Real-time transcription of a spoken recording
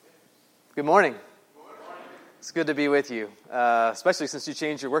Good morning. It's good to be with you, especially since you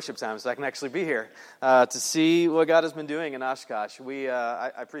changed your worship time, so I can actually be here to see what God has been doing in Oshkosh.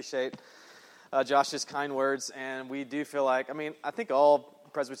 I appreciate Josh's kind words, and we do feel like, I think all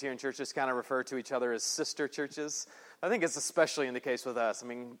Presbyterian churches kind of refer to each other as sister churches. I think it's especially in the case with us.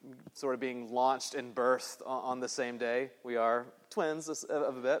 Sort of being launched and birthed on the same day. We are twins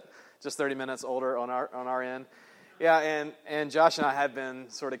of a bit, just 30 minutes older on our end. Yeah, and Josh and I have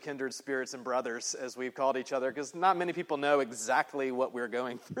been sort of kindred spirits and brothers, as we've called each other, because not many people know exactly what we're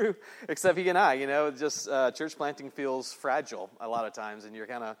going through, except he and I. Church planting feels fragile a lot of times, and you're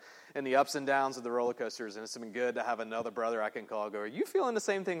kind of in the ups and downs of the roller coasters, and it's been good to have another brother I can call, are you feeling the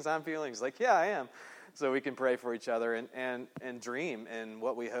same things I'm feeling? He's like, yeah, I am. So we can pray for each other and dream in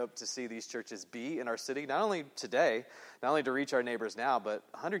what we hope to see these churches be in our city, not only today, not only to reach our neighbors now, but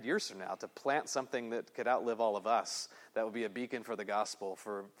 100 years from now, to plant something that could outlive all of us, that will be a beacon for the gospel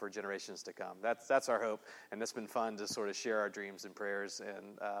for generations to come. That's our hope, and it's been fun to sort of share our dreams and prayers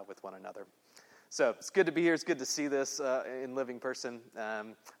and with one another. So it's good to be here. It's good to see this in living person.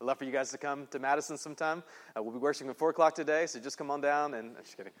 I'd love for you guys to come to Madison sometime. We'll be worshiping at 4 o'clock today, so just come on down. And I'm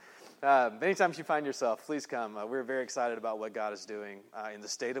just kidding. Anytime you find yourself, please come. We're very excited about what God is doing in the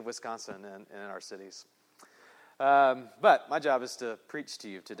state of Wisconsin and in our cities. But my job is to preach to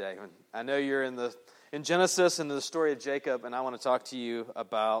you today. I know you're in Genesis and the story of Jacob, and I want to talk to you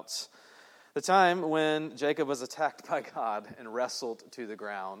about the time when Jacob was attacked by God and wrestled to the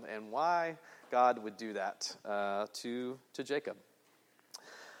ground, and why God would do that to Jacob.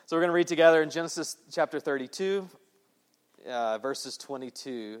 So we're going to read together in Genesis chapter 32, verses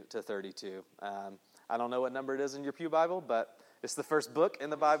 22 to 32. I don't know what number it is in your pew Bible, but it's the first book in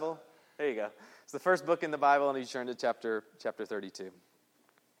the Bible. There you go. It's the first book in the Bible, and you turn to chapter 32.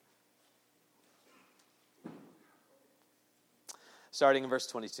 Starting in verse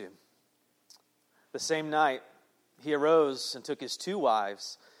 22. The same night, he arose and took his 2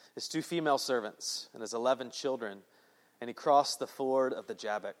 wives, his 2 female servants, and his 11 children, and he crossed the ford of the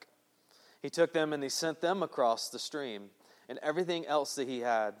Jabbok. He took them and he sent them across the stream, and everything else that he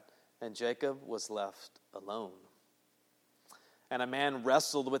had, and Jacob was left alone. And a man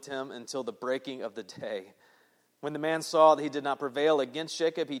wrestled with him until the breaking of the day. When the man saw that he did not prevail against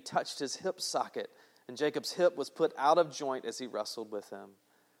Jacob, he touched his hip socket, and Jacob's hip was put out of joint as he wrestled with him.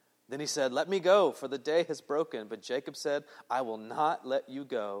 Then he said, "Let me go, for the day has broken." But Jacob said, "I will not let you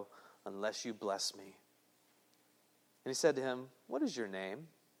go unless you bless me." And he said to him, "What is your name?"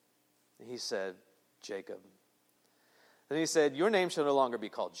 And he said, "Jacob." Then he said, "Your name shall no longer be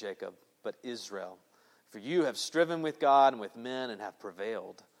called Jacob, but Israel, for you have striven with God and with men and have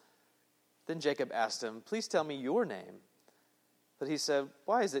prevailed." Then Jacob asked him, "Please tell me your name." But he said,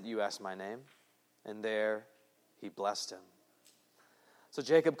 "Why is it you ask my name?" And there he blessed him. So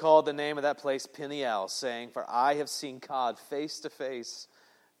Jacob called the name of that place Peniel, saying, "For I have seen God face to face,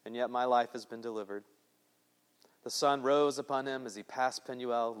 and yet my life has been delivered." The sun rose upon him as he passed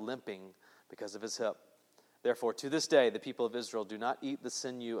Peniel, limping because of his hip. Therefore, to this day, the people of Israel do not eat the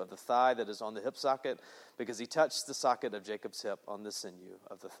sinew of the thigh that is on the hip socket, because he touched the socket of Jacob's hip on the sinew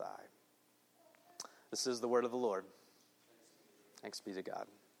of the thigh. This is the word of the Lord. Thanks be to God.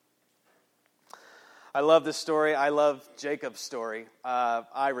 I love this story. I love Jacob's story.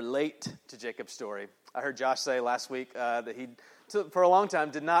 I relate to Jacob's story. I heard Josh say last week that he, for a long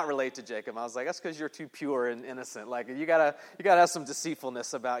time, did not relate to Jacob. I was like, that's because you're too pure and innocent. Like you gotta have some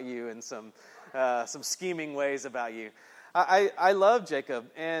deceitfulness about you and some scheming ways about you. I love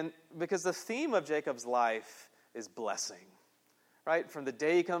Jacob, and because the theme of Jacob's life is blessing. Right? From the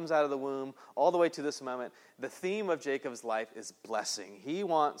day he comes out of the womb all the way to this moment, the theme of Jacob's life is blessing. He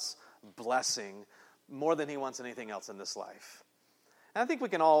wants blessing more than he wants anything else in this life. And I think we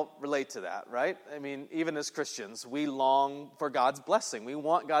can all relate to that, right? Even as Christians, we long for God's blessing. We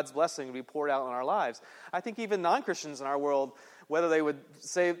want God's blessing to be poured out in our lives. I think even non-Christians in our world, whether they would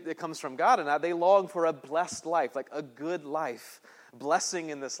say it comes from God or not, they long for a blessed life, like a good life, blessing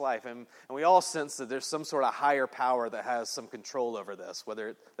in this life. And we all sense that there's some sort of higher power that has some control over this,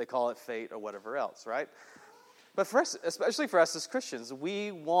 whether they call it fate or whatever else, right? But for us, especially for us as Christians,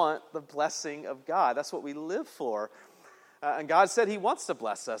 we want the blessing of God. That's what we live for. And God said he wants to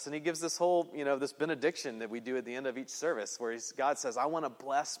bless us. And he gives this whole, this benediction that we do at the end of each service where God says, "I want to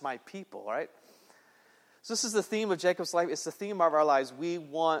bless my people," right? So this is the theme of Jacob's life. It's the theme of our lives. We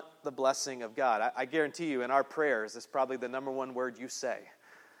want the blessing of God. I guarantee you in our prayers, it's probably the number one word you say.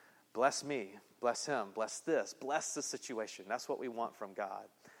 Bless me, bless him, bless this, bless the situation. That's what we want from God.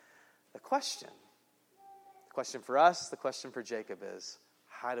 The question for us, the question for Jacob is,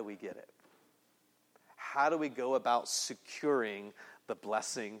 how do we get it? How do we go about securing the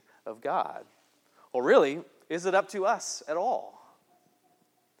blessing of God? Well, really, is it up to us at all?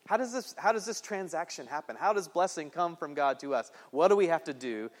 How does this transaction happen? How does blessing come from God to us? What do we have to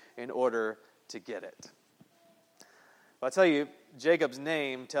do in order to get it? Well, I'll tell you, Jacob's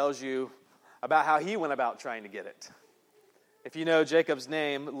name tells you about how he went about trying to get it. If you know, Jacob's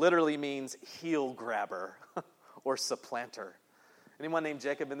name literally means heel grabber or supplanter. Anyone named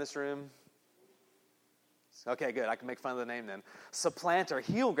Jacob in this room? Okay, good. I can make fun of the name then. Supplanter,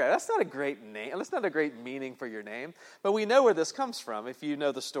 heel grabber. That's not a great name. That's not a great meaning for your name. But we know where this comes from. If you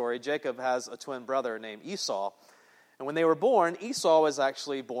know the story, Jacob has a twin brother named Esau. And when they were born, Esau was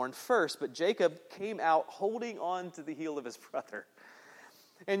actually born first. But Jacob came out holding on to the heel of his brother.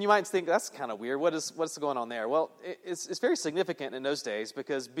 And you might think, that's kind of weird. What's going on there? Well, it's very significant in those days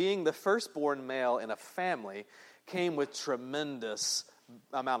because being the firstborn male in a family came with tremendous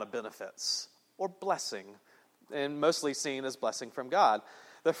amount of benefits or blessing, and mostly seen as blessing from God.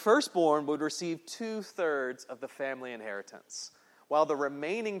 The firstborn would receive 2/3 of the family inheritance, while the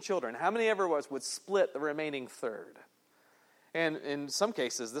remaining children, how many ever would split the remaining third? And in some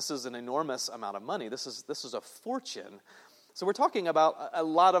cases, this is an enormous amount of money. This is a fortune. So we're talking about a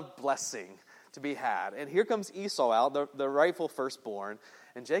lot of blessing to be had. And here comes Esau out, the rightful firstborn,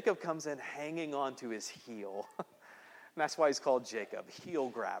 and Jacob comes in hanging on to his heel. And that's why he's called Jacob, heel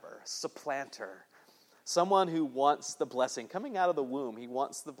grabber, supplanter, someone who wants the blessing. Coming out of the womb, he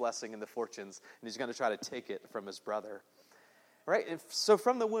wants the blessing and the fortunes, and he's going to try to take it from his brother. Right? And so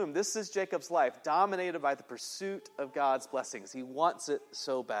from the womb, this is Jacob's life, dominated by the pursuit of God's blessings. He wants it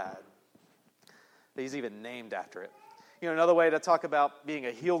so bad that he's even named after it. You know, another way to talk about being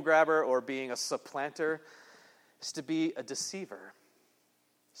a heel grabber or being a supplanter is to be a deceiver.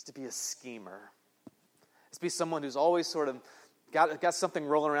 It's to be a schemer. It's to be someone who's always sort of got something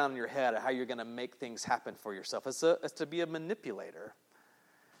rolling around in your head of how you're going to make things happen for yourself. It's to be a manipulator.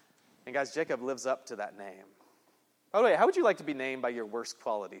 And guys, Jacob lives up to that name. By the way, how would you like to be named by your worst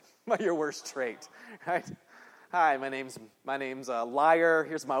quality, by your worst trait, right? Hi, my name's liar.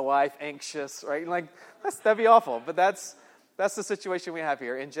 Here's my wife, anxious, right? Like that'd be awful. But that's the situation we have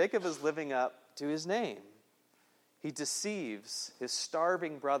here. And Jacob is living up to his name. He deceives his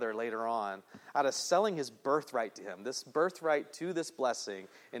starving brother later on out of selling his birthright to him, this birthright to this blessing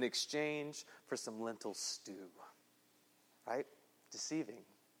in exchange for some lentil stew, right? Deceiving,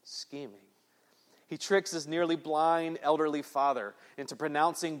 scheming. He tricks his nearly blind elderly father into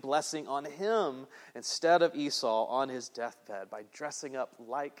pronouncing blessing on him instead of Esau on his deathbed by dressing up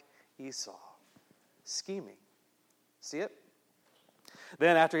like Esau. Scheming. See it?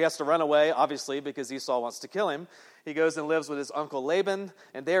 Then after he has to run away, obviously because Esau wants to kill him, he goes and lives with his uncle Laban,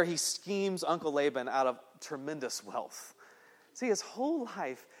 and there he schemes Uncle Laban out of tremendous wealth. See, his whole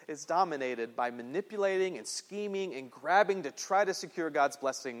life is dominated by manipulating and scheming and grabbing to try to secure God's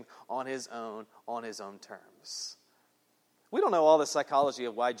blessing on his own terms. We don't know all the psychology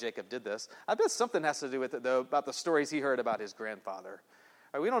of why Jacob did this. I bet something has to do with it, though, about the stories he heard about his grandfather.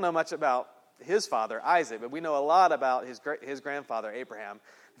 We don't know much about his father, Isaac, but we know a lot about his grandfather, Abraham.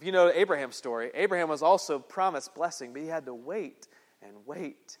 If you know Abraham's story, Abraham was also promised blessing, but he had to wait and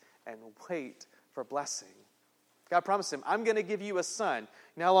wait and wait for blessing. God promised him, I'm going to give you a son.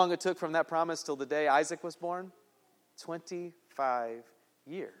 You know how long it took from that promise till the day Isaac was born? 25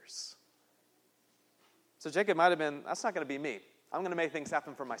 years. So Jacob might have been, that's not going to be me. I'm going to make things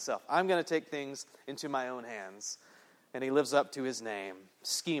happen for myself. I'm going to take things into my own hands. And he lives up to his name,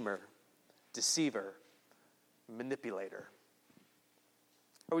 schemer, deceiver, manipulator.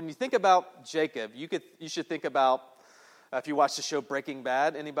 Or when you think about Jacob, you should think about, if you watch the show Breaking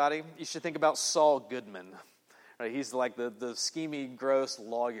Bad, anybody? You should think about Saul Goodman. Right? He's like the schemy, gross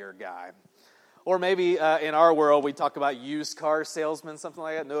lawyer guy. Or maybe in our world, we talk about used car salesmen, something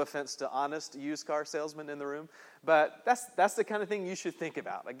like that. No offense to honest used car salesmen in the room. But that's the kind of thing you should think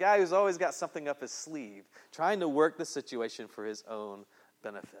about. A guy who's always got something up his sleeve, trying to work the situation for his own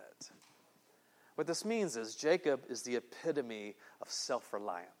benefit. What this means is Jacob is the epitome of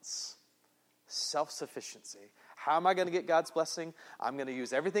self-reliance, self-sufficiency. How am I going to get God's blessing? I'm going to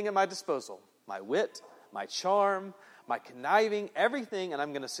use everything at my disposal, my wit, my charm, my conniving, everything, and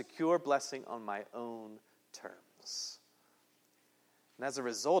I'm going to secure blessing on my own terms. And as a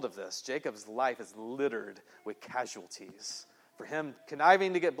result of this, Jacob's life is littered with casualties. For him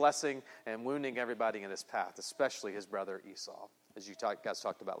conniving to get blessing and wounding everybody in his path, especially his brother Esau, as you guys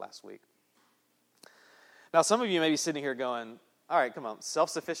talked about last week. Now, some of you may be sitting here going, all right, come on,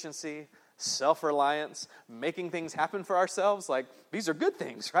 self-sufficiency, self-reliance, making things happen for ourselves, like these are good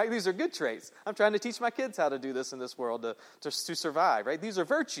things, right? These are good traits. I'm trying to teach my kids how to do this in this world to survive, right? These are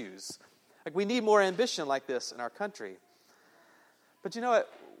virtues. Like we need more ambition like this in our country. But you know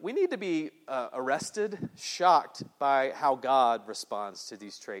what? We need to be arrested, shocked by how God responds to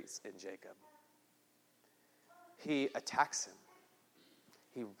these traits in Jacob. He attacks him.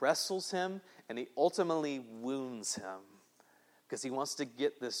 He wrestles him, and he ultimately wounds him because he wants to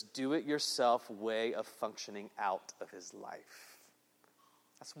get this do-it-yourself way of functioning out of his life.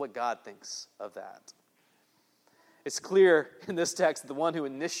 That's what God thinks of that. It's clear in this text that the one who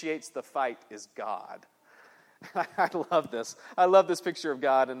initiates the fight is God. I love this. I love this picture of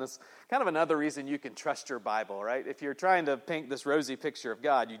God, and this kind of another reason you can trust your Bible, right? If you're trying to paint this rosy picture of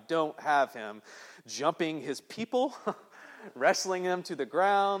God, you don't have him jumping his people, wrestling them to the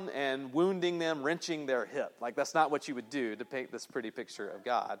ground, and wounding them, wrenching their hip. Like, that's not what you would do to paint this pretty picture of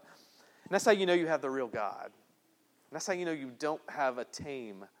God. And that's how you know you have the real God. And that's how you know you don't have a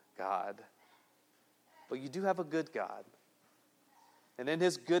tame God. But you do have a good God. And in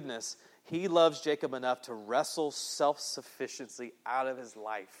his goodness, he loves Jacob enough to wrestle self-sufficiency out of his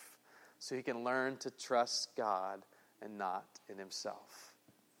life so he can learn to trust God and not in himself.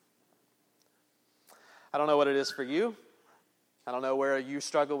 I don't know what it is for you. I don't know where you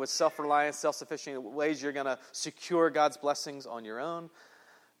struggle with self-reliance, self-sufficiency, ways you're going to secure God's blessings on your own.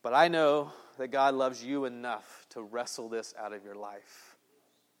 But I know that God loves you enough to wrestle this out of your life,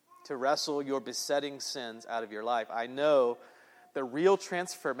 to wrestle your besetting sins out of your life. I know the real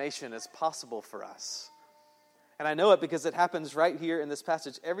transformation is possible for us. And I know it because it happens right here in this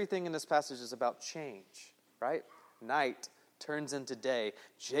passage. Everything in this passage is about change, right? Night turns into day.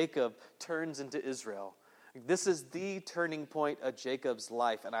 Jacob turns into Israel. This is the turning point of Jacob's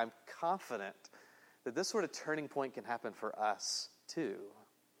life, and I'm confident that this sort of turning point can happen for us too.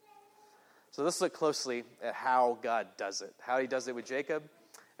 So let's look closely at how God does it, how he does it with Jacob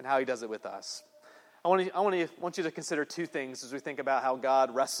and how he does it with us. I want you to consider two things as we think about how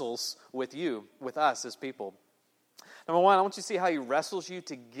God wrestles with you, with us as people. Number one, I want you to see how he wrestles you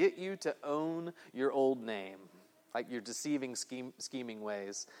to get you to own your old name, like your deceiving, scheming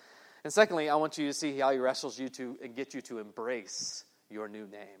ways. And secondly, I want you to see how he wrestles you to and get you to embrace your new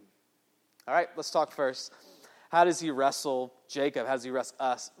name. All right, let's talk first. How does he wrestle Jacob? How does he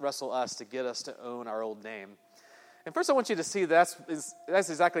wrestle us to get us to own our old name? And first I want you to see that's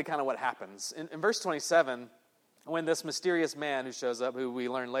exactly kind of what happens. In verse 27, when this mysterious man who shows up, who we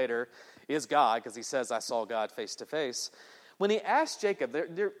learn later is God, because he says, I saw God face to face. When he asked Jacob,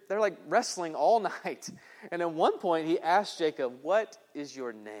 they're like wrestling all night. And at one point he asked Jacob, what is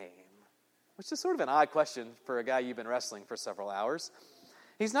your name? Which is sort of an odd question for a guy you've been wrestling for several hours.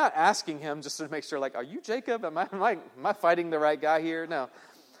 He's not asking him just to make sure, like, are you Jacob? Am I fighting the right guy here? No.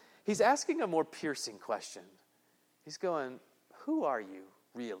 He's asking a more piercing question. He's going, who are you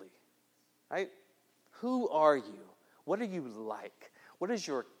really? Right? Who are you? What are you like? What is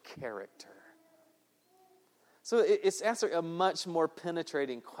your character? So it's answering a much more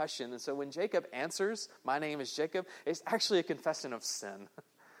penetrating question. And so when Jacob answers, my name is Jacob, it's actually a confession of sin.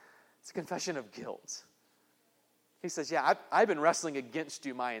 It's a confession of guilt. He says, yeah, I've been wrestling against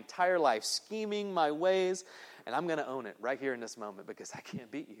you my entire life, scheming my ways, and I'm going to own it right here in this moment because I can't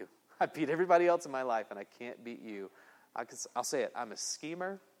beat you. I beat everybody else in my life, and I can't beat you. I'll say it. I'm a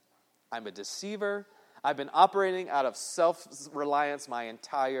schemer. I'm a deceiver. I've been operating out of self-reliance my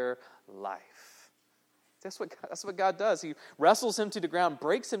entire life. That's what God does. He wrestles him to the ground,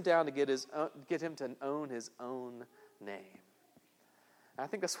 breaks him down to get him to own his own name. And I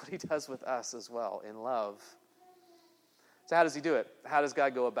think that's what he does with us as well in love. So how does he do it? How does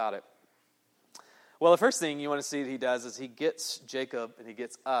God go about it? Well, the first thing you want to see that he does is he gets Jacob and he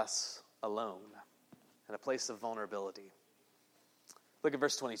gets us alone in a place of vulnerability. Look at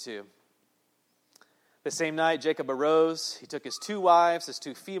verse 22. The same night, Jacob arose. He took his 2 wives, his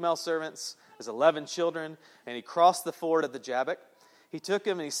 2 female servants, his 11 children, and he crossed the ford of the Jabbok. He took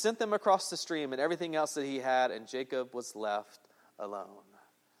them and he sent them across the stream and everything else that he had, and Jacob was left alone.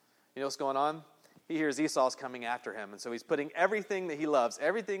 You know what's going on? He hears Esau's coming after him, and so he's putting everything that he loves,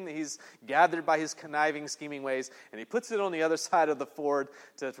 everything that he's gathered by his conniving, scheming ways, and he puts it on the other side of the ford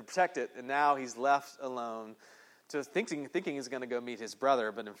to protect it, and now he's left alone, thinking he's going to go meet his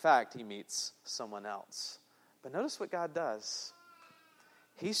brother, but in fact, he meets someone else. But notice what God does.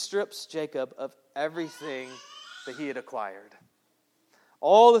 He strips Jacob of everything that he had acquired.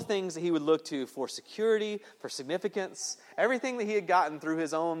 All the things that he would look to for security, for significance, everything that he had gotten through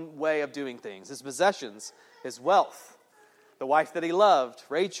his own way of doing things, his possessions, his wealth, the wife that he loved,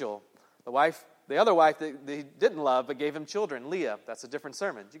 Rachel, the other wife that he didn't love but gave him children, Leah. That's a different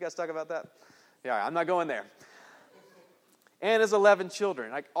sermon. Did you guys talk about that? Yeah, I'm not going there. And his 11 children,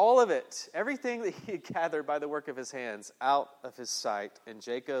 like all of it, everything that he had gathered by the work of his hands, out of his sight, and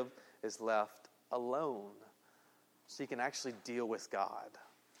Jacob is left alone. so you can actually deal with God.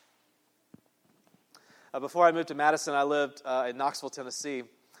 Before I moved to Madison, I lived in Knoxville, Tennessee,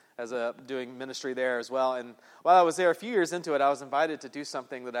 doing ministry there as well. And while I was there, a few years into it, I was invited to do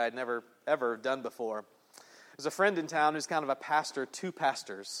something that I had never, ever done before. There's a friend in town who's kind of a pastor to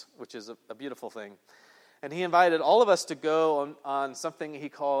pastors, which is a beautiful thing. And he invited all of us to go on something he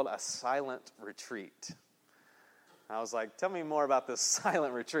called a silent retreat. I was like, tell me more about this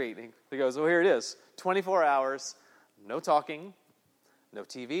silent retreat. He goes, well, here it is. 24 hours, no talking, no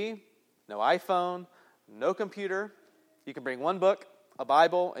TV, no iPhone, no computer. You can bring one book, a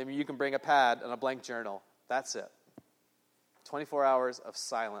Bible, and you can bring a pad and a blank journal. That's it. 24 hours of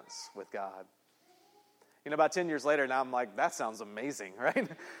silence with God. About 10 years later, now I'm like, that sounds amazing, right?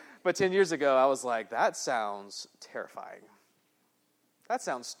 But 10 years ago, I was like, that sounds terrifying. That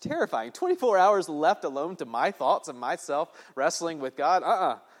sounds terrifying. 24 hours left alone to my thoughts and myself wrestling with God?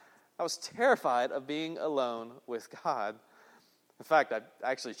 I was terrified of being alone with God. In fact, I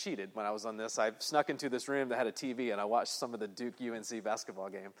actually cheated when I was on this. I snuck into this room that had a TV, and I watched some of the Duke-UNC basketball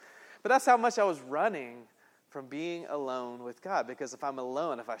game. But that's how much I was running from being alone with God. Because if I'm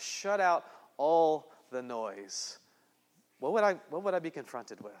alone, if I shut out all the noise, what would I be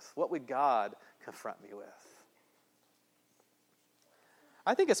confronted with? What would God confront me with?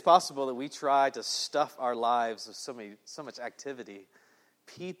 I think it's possible that we try to stuff our lives with so much activity,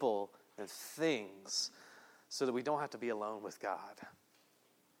 people, and things, so that we don't have to be alone with God.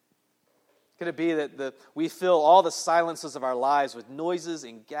 Could it be that we fill all the silences of our lives with noises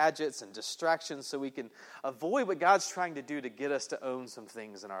and gadgets and distractions so we can avoid what God's trying to do to get us to own some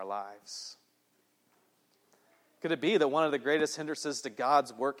things in our lives? Could it be that one of the greatest hindrances to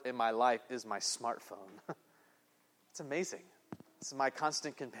God's work in my life is my smartphone? It's amazing. It's my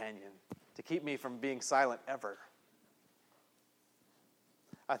constant companion to keep me from being silent ever.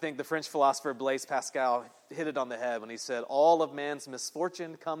 I think the French philosopher Blaise Pascal hit it on the head when he said, all of man's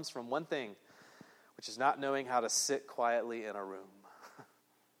misfortune comes from one thing, which is not knowing how to sit quietly in a room.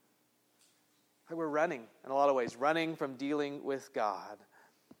 We're running in a lot of ways, running from dealing with God.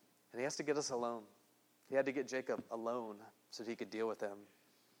 And he has to get us alone. He had to get Jacob alone so that he could deal with him.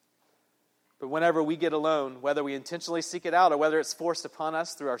 But whenever we get alone, whether we intentionally seek it out or whether it's forced upon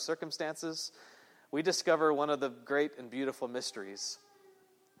us through our circumstances, we discover one of the great and beautiful mysteries.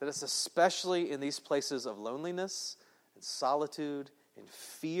 That it's especially in these places of loneliness and solitude and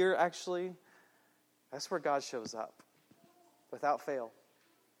fear, actually, that's where God shows up. Without fail.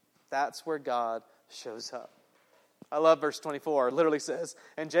 That's where God shows up. I love verse 24. It literally says,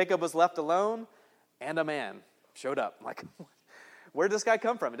 and Jacob was left alone, and a man showed up. I'm like, where did this guy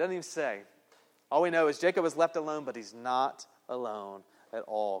come from? It doesn't even say. All we know is Jacob was left alone, but he's not alone at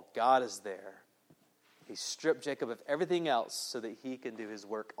all. God is there. He stripped Jacob of everything else so that he can do his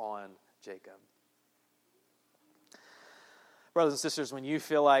work on Jacob. Brothers and sisters, when you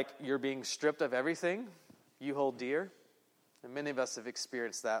feel like you're being stripped of everything you hold dear, and many of us have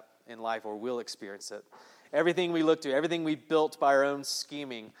experienced that in life or will experience it. Everything we look to, everything we built by our own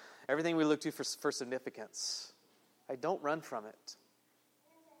scheming, everything we look to for significance. Don't run from it.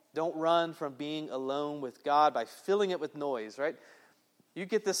 Don't run from being alone with God by filling it with noise, right? You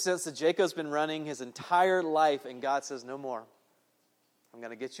get this sense that Jacob's been running his entire life, and God says, no more. I'm going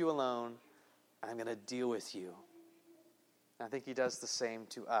to get you alone. I'm going to deal with you. And I think he does the same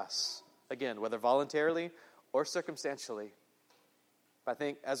to us. Again, whether voluntarily or circumstantially. But I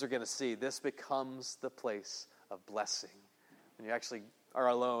think, as we're going to see, this becomes the place of blessing when you actually are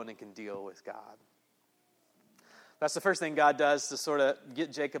alone and can deal with God. That's the first thing God does to sort of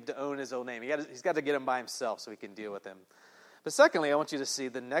get Jacob to own his own name. He's got to get him by himself so he can deal with him. But secondly, I want you to see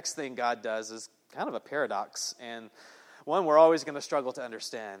the next thing God does is kind of a paradox, and one we're always going to struggle to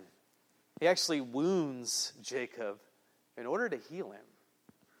understand. He actually wounds Jacob in order to heal him.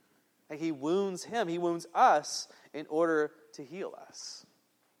 And he wounds him. He wounds us in order to heal us.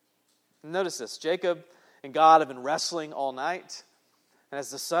 Notice this. Jacob and God have been wrestling all night. And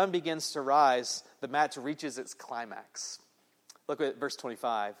as the sun begins to rise, the match reaches its climax. Look at verse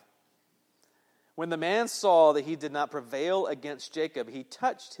 25. When the man saw that he did not prevail against Jacob, he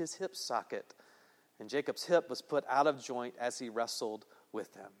touched his hip socket, and Jacob's hip was put out of joint as he wrestled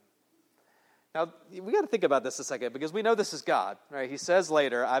with him. Now, we got to think about this a second, because we know this is God, right? He says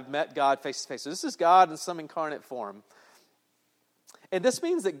later, I've met God face to face. So this is God in some incarnate form. And this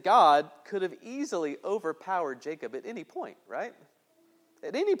means that God could have easily overpowered Jacob at any point, right?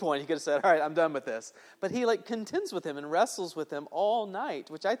 At any point, he could have said, all right, I'm done with this. But he contends with him and wrestles with him all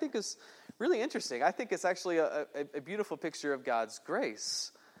night, which I think is really interesting. I think it's actually a beautiful picture of God's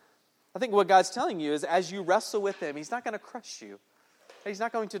grace. I think what God's telling you is as you wrestle with him, he's not going to crush you. He's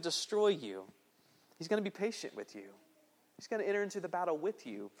not going to destroy you. He's going to be patient with you. He's going to enter into the battle with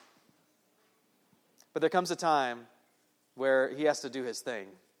you. But there comes a time where he has to do his thing.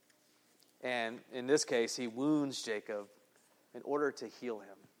 And in this case, he wounds Jacob in order to heal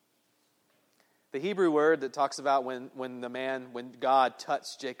him. The Hebrew word that talks about when God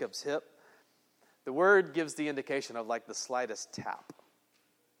touched Jacob's hip, the word gives the indication of like the slightest tap.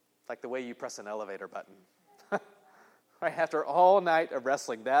 Like the way you press an elevator button. Right? After all night of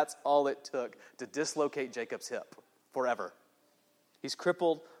wrestling, that's all it took to dislocate Jacob's hip forever. He's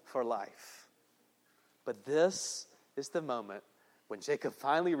crippled for life. But this is the moment when Jacob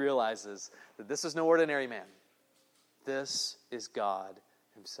finally realizes that this is no ordinary man. This is God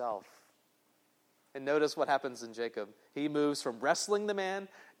himself. And notice what happens in Jacob. He moves from wrestling the man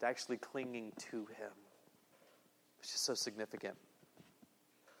to actually clinging to him, which is so significant.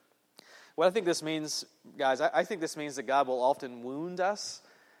 What I think this means, guys, I think this means that God will often wound us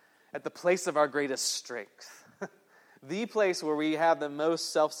at the place of our greatest strength. The place where we have the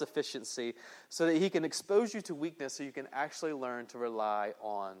most self-sufficiency so that he can expose you to weakness so you can actually learn to rely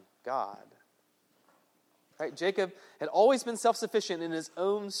on God. Right? Jacob had always been self-sufficient in his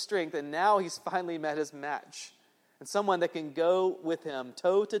own strength, and now he's finally met his match. And someone that can go with him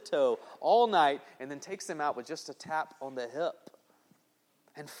toe to toe all night and then takes him out with just a tap on the hip.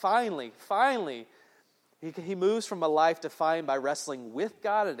 And finally, he moves from a life defined by wrestling with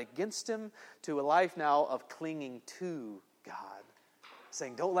God and against him to a life now of clinging to God.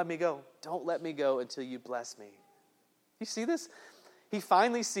 Saying, don't let me go until you bless me. You see this? He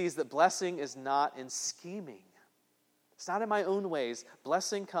finally sees that blessing is not in scheming. It's not in my own ways.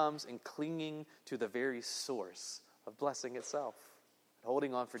 Blessing comes in clinging to the very source of blessing itself,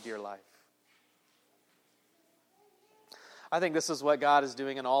 holding on for dear life. I think this is what God is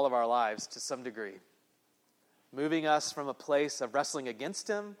doing in all of our lives to some degree. Moving us from a place of wrestling against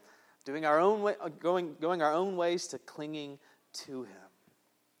him, doing our own way, going our own ways to clinging to him.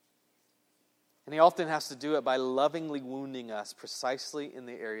 And he often has to do it by lovingly wounding us precisely in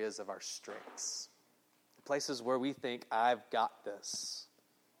the areas of our strengths. The places where we think, I've got this.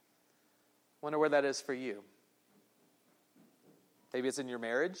 Wonder where that is for you. Maybe it's in your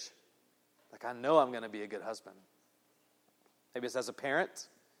marriage. Like, I know I'm going to be a good husband. Maybe it's as a parent.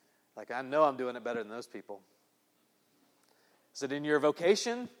 Like, I know I'm doing it better than those people. Is it in your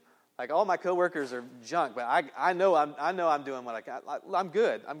vocation? Like, all my coworkers are junk, but I know I'm doing what I'm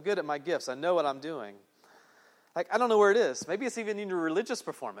good. I'm good at my gifts. I know what I'm doing. Like, I don't know where it is. Maybe it's even in your religious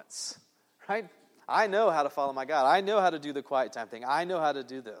performance, right? I know how to follow my God. I know how to do the quiet time thing. I know how to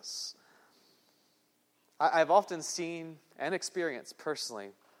do this. I've often seen and experienced personally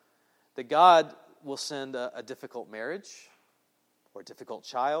that God will send a difficult marriage, or a difficult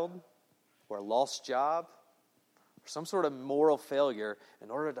child, or a lost job, or some sort of moral failure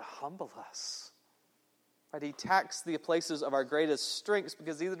in order to humble us. Right? He attacks the places of our greatest strengths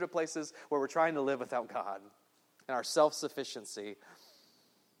because these are the places where we're trying to live without God and our self-sufficiency.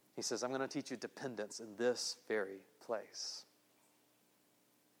 He says, I'm going to teach you dependence in this very place.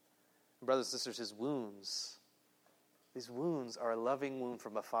 And brothers and sisters, these wounds are a loving wound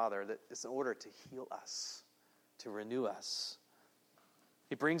from a father that is in order to heal us, to renew us.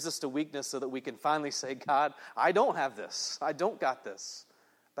 He brings us to weakness so that we can finally say, God, I don't have this. I don't got this.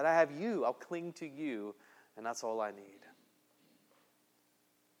 But I have you. I'll cling to you, and that's all I need.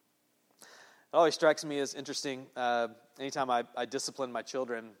 It always strikes me as interesting. Anytime I discipline my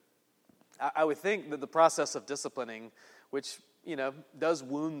children, I would think that the process of disciplining, which, does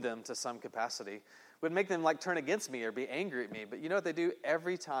wound them to some capacity, would make them turn against me or be angry at me. But you know what they do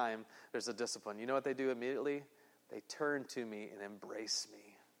every time there's a discipline? You know what they do immediately? They turn to me and embrace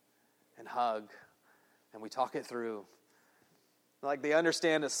me and hug, and we talk it through. Like they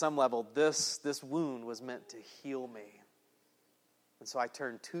understand at some level, this wound was meant to heal me. And so I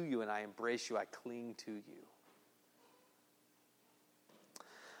turn to you and I embrace you. I cling to you.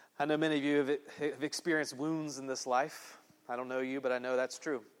 I know many of you have experienced wounds in this life. I don't know you, but I know that's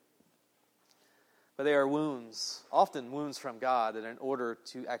true. But they are wounds, often wounds from God, that are in order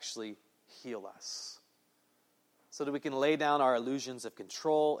to actually heal us, so that we can lay down our illusions of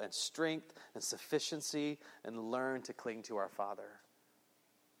control and strength and sufficiency and learn to cling to our Father.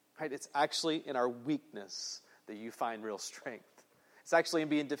 Right? It's actually in our weakness that you find real strength. It's actually in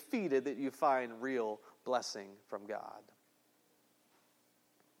being defeated that you find real blessing from God.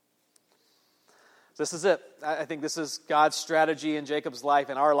 This is it. I think this is God's strategy in Jacob's life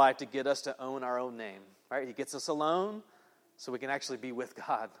and our life to get us to own our own name. Right? He gets us alone so we can actually be with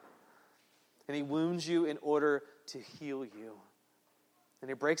God. And he wounds you in order to heal you.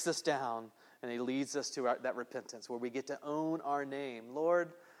 And he breaks us down and he leads us to that repentance where we get to own our name.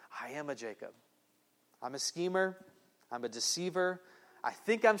 Lord, I am a Jacob. I'm a schemer. I'm a deceiver. I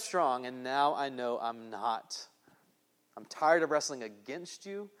think I'm strong, and now I know I'm not. I'm tired of wrestling against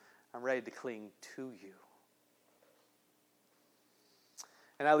you. I'm ready to cling to you.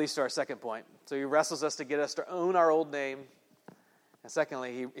 And that leads to our second point. So he wrestles us to get us to own our old name. And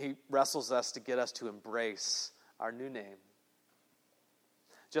secondly, he wrestles us to get us to embrace our new name.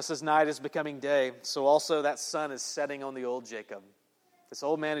 Just as night is becoming day, so also that sun is setting on the old Jacob. This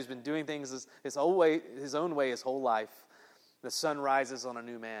old man who's been doing things his own way his whole life. The sun rises on a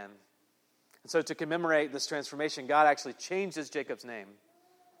new man. And so to commemorate this transformation, God actually changes Jacob's name.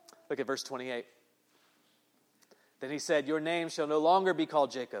 Look at verse 28. Then he said, your name shall no longer be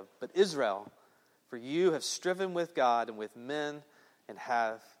called Jacob, but Israel, for you have striven with God and with men and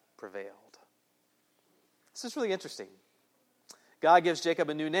have prevailed. This is really interesting. God gives Jacob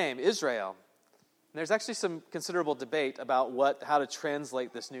a new name, Israel. And there's actually some considerable debate about how to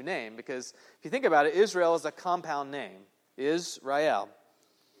translate this new name, because if you think about it, Israel is a compound name, Israel.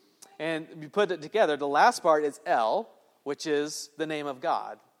 And if you put it together, the last part is El, which is the name of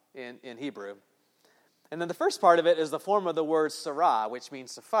God in Hebrew. And then the first part of it is the form of the word Sarah, which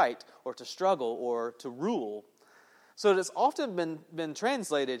means to fight or to struggle or to rule. So it has often been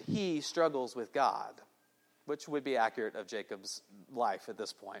translated, he struggles with God, which would be accurate of Jacob's life at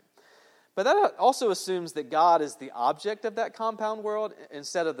this point. But that also assumes that God is the object of that compound world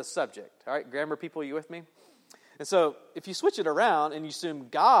instead of the subject. All right, grammar people, you with me? And so if you switch it around and you assume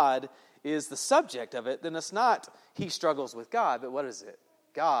God is the subject of it, then it's not he struggles with God, but what is it?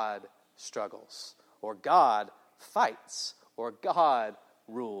 God struggles, or God fights, or God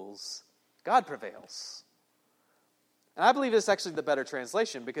rules. God prevails. And I believe it's actually the better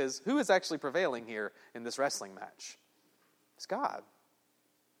translation, because who is actually prevailing here in this wrestling match? It's God.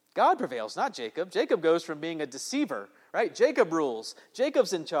 God prevails, not Jacob. Jacob goes from being a deceiver, right? Jacob rules.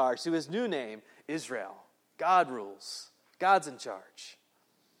 Jacob's in charge to his new name, Israel. God rules. God's in charge.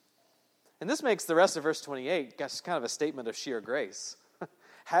 And this makes the rest of verse 28 just kind of a statement of sheer grace.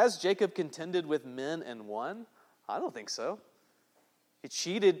 Has Jacob contended with men and won? I don't think so. He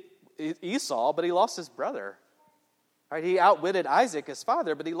cheated Esau, but he lost his brother. Right? He outwitted Isaac, his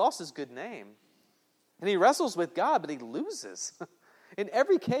father, but he lost his good name. And he wrestles with God, but he loses. In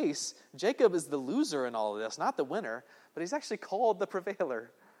every case, Jacob is the loser in all of this, not the winner, but he's actually called the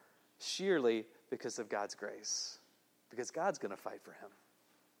prevailer, sheerly because of God's grace, because God's going to fight for him.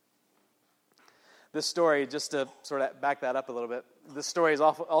 This story, just to sort of back that up a little bit, this story is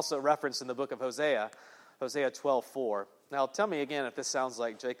also referenced in the book of Hosea, Hosea 12:4. Now, tell me again if this sounds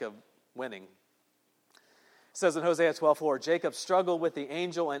like Jacob winning. It says in Hosea 12:4, Jacob struggled with the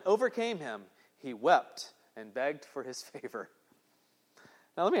angel and overcame him. He wept and begged for his favor.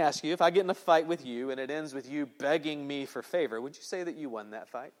 Now, let me ask you, if I get in a fight with you and it ends with you begging me for favor, would you say that you won that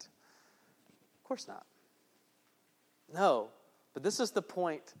fight? Of course not. No, but this is the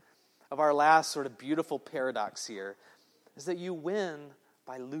point of our last sort of beautiful paradox here, is that you win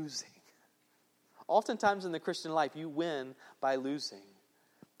by losing. Oftentimes in the Christian life, you win by losing.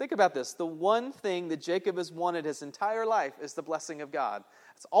 Think about this. The one thing that Jacob has wanted his entire life is the blessing of God.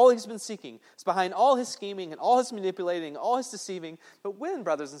 That's all he's been seeking. It's behind all his scheming and all his manipulating, all his deceiving. But when,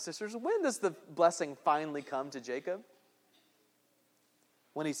 brothers and sisters, when does the blessing finally come to Jacob?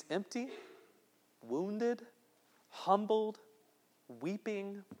 When he's empty, wounded, humbled,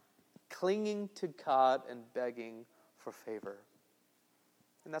 weeping, clinging to God and begging for favor.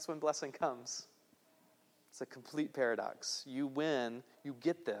 And that's when blessing comes. It's a complete paradox. You win, you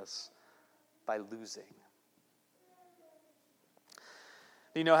get this by losing.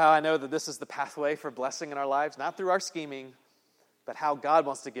 Do you know how I know that this is the pathway for blessing in our lives? Not through our scheming, but how God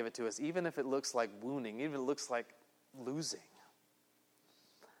wants to give it to us, even if it looks like wounding, even if it looks like losing.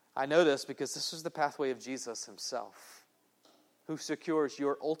 I know this because this is the pathway of Jesus himself, who secures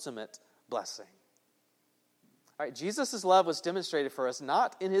your ultimate blessing. All right, Jesus' love was demonstrated for us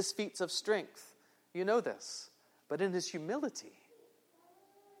not in his feats of strength, you know this, but in his humility.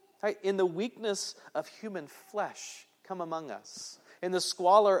 Right? In the weakness of human flesh come among us, in the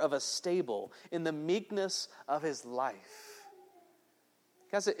squalor of a stable, in the meekness of his life.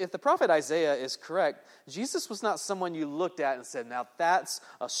 Guys, if the prophet Isaiah is correct, Jesus was not someone you looked at and said, now that's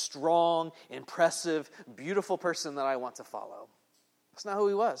a strong, impressive, beautiful person that I want to follow. That's not who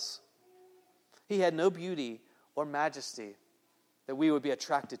he was. He had no beauty or majesty that we would be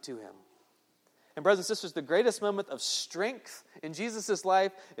attracted to him. And brothers and sisters, the greatest moment of strength in Jesus'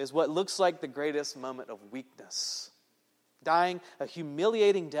 life is what looks like the greatest moment of weakness. Dying a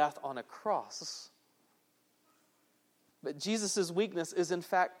humiliating death on a cross. But Jesus' weakness is in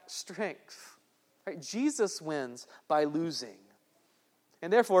fact strength. Right? Jesus wins by losing.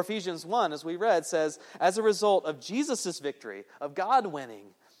 And therefore, Ephesians 1, as we read, says, as a result of Jesus' victory, of God winning,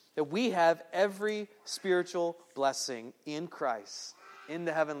 that we have every spiritual blessing in Christ, in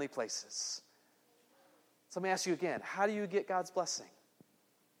the heavenly places. So let me ask you again, how do you get God's blessing?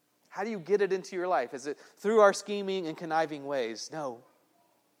 How do you get it into your life? Is it through our scheming and conniving ways? No.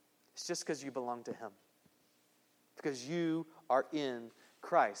 It's just because you belong to Him. Because you are in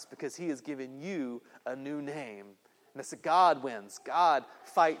Christ. Because He has given you a new name. And it's God wins. God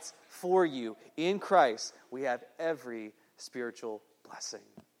fights for you. In Christ, we have every spiritual blessing.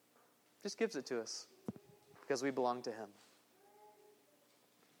 Just gives it to us. Because we belong to Him.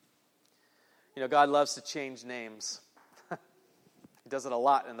 You know, God loves to change names. He does it a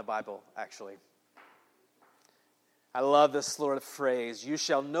lot in the Bible, actually. I love this sort of phrase, you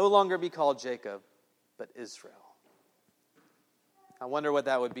shall no longer be called Jacob, but Israel. I wonder what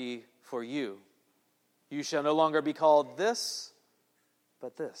that would be for you. You shall no longer be called this,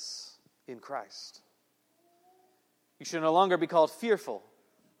 but this, in Christ. You shall no longer be called fearful,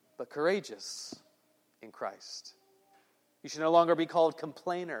 but courageous, in Christ. You shall no longer be called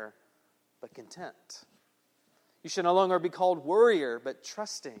complainer, but content. You shall no longer be called worrier, but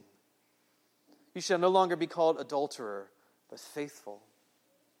trusting. You shall no longer be called adulterer, but faithful.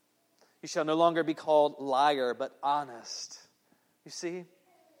 You shall no longer be called liar, but honest. You see,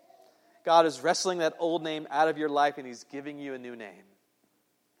 God is wrestling that old name out of your life, and He's giving you a new name.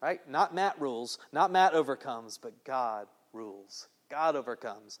 Right? Not Matt rules, not Matt overcomes, but God rules. God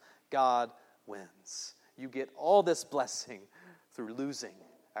overcomes. God wins. You get all this blessing through losing,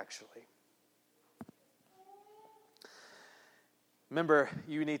 actually. Remember,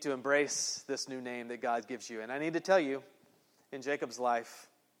 you need to embrace this new name that God gives you. And I need to tell you, in Jacob's life,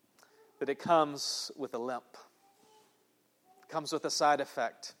 that it comes with a limp. It comes with a side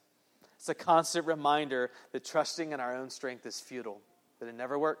effect. It's a constant reminder that trusting in our own strength is futile, that it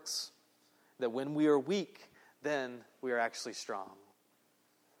never works, that when we are weak, then we are actually strong.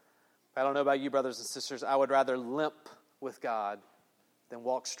 I don't know about you, brothers and sisters, I would rather limp with God than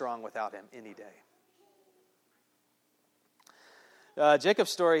walk strong without Him any day. Jacob's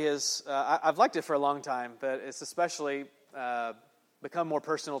story is, I've liked it for a long time, but it's especially become more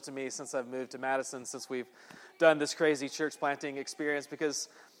personal to me since I've moved to Madison, since we've done this crazy church planting experience, because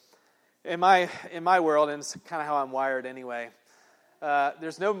in my world, and it's kind of how I'm wired anyway,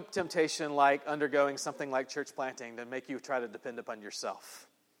 there's no temptation like undergoing something like church planting to make you try to depend upon yourself,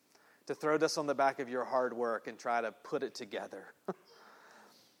 to throw this on the back of your hard work and try to put it together.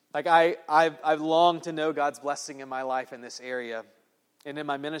 Like I've longed to know God's blessing in my life in this area and in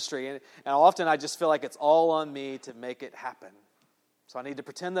my ministry. And often I just feel like it's all on me to make it happen. So I need to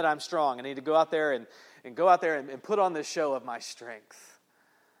pretend that I'm strong. I need to go out there and put on this show of my strength.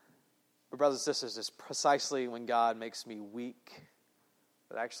 But brothers and sisters, it's precisely when God makes me weak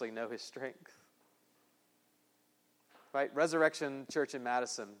that I actually know His strength. Right? Resurrection Church in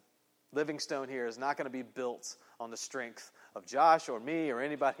Madison, Living Stone here, is not going to be built on the strength of Josh or me or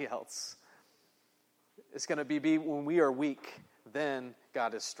anybody else. It's going to be when we are weak, then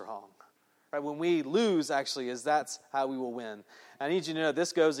God is strong. Right? When we lose, actually, that's how we will win. I need you to know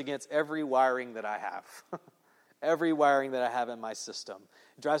this goes against every wiring that I have. Every wiring that I have in my system.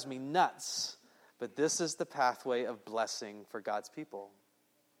 It drives me nuts. But this is the pathway of blessing for God's people.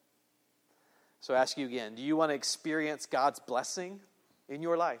 So I ask you again, do you want to experience God's blessing in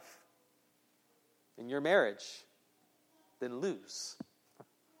your life? In your marriage? Then lose.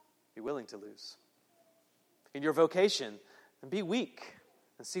 Be willing to lose. In your vocation, and be weak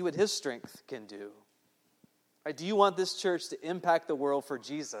and see what His strength can do. Right? Do you want this church to impact the world for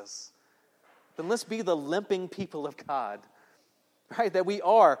Jesus? Then let's be the limping people of God. Right? That we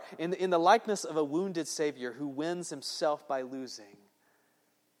are in the likeness of a wounded Savior who wins Himself by losing.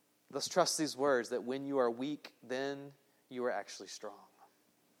 Let's trust these words that when you are weak, then you are actually strong.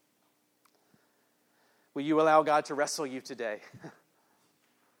 Will you allow God to wrestle you today?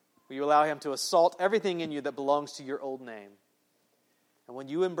 Will you allow Him to assault everything in you that belongs to your old name? And when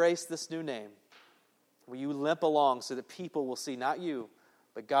you embrace this new name, will you limp along so that people will see not you,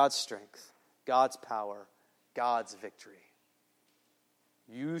 but God's strength, God's power, God's victory?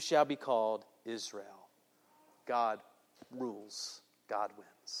 You shall be called Israel. God rules. God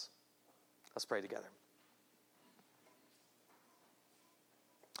wins. Let's pray together.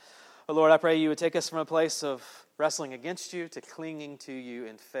 Oh Lord, I pray you would take us from a place of wrestling against you to clinging to you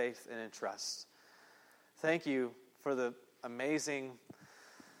in faith and in trust. Thank you for the amazing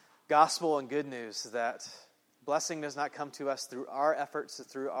gospel and good news that blessing does not come to us through our efforts,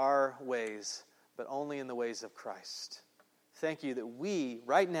 through our ways, but only in the ways of Christ. Thank you that we,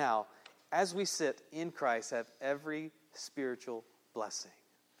 right now, as we sit in Christ, have every spiritual blessing.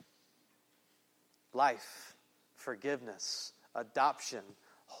 Life, forgiveness, adoption,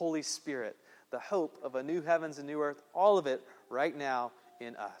 Holy Spirit, the hope of a new heavens and new earth, all of it right now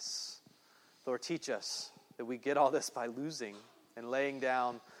in us. Lord, teach us that we get all this by losing and laying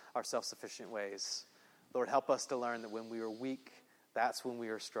down our self-sufficient ways. Lord, help us to learn that when we are weak, that's when we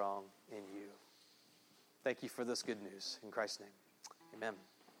are strong in you. Thank you for this good news. In Christ's name, amen.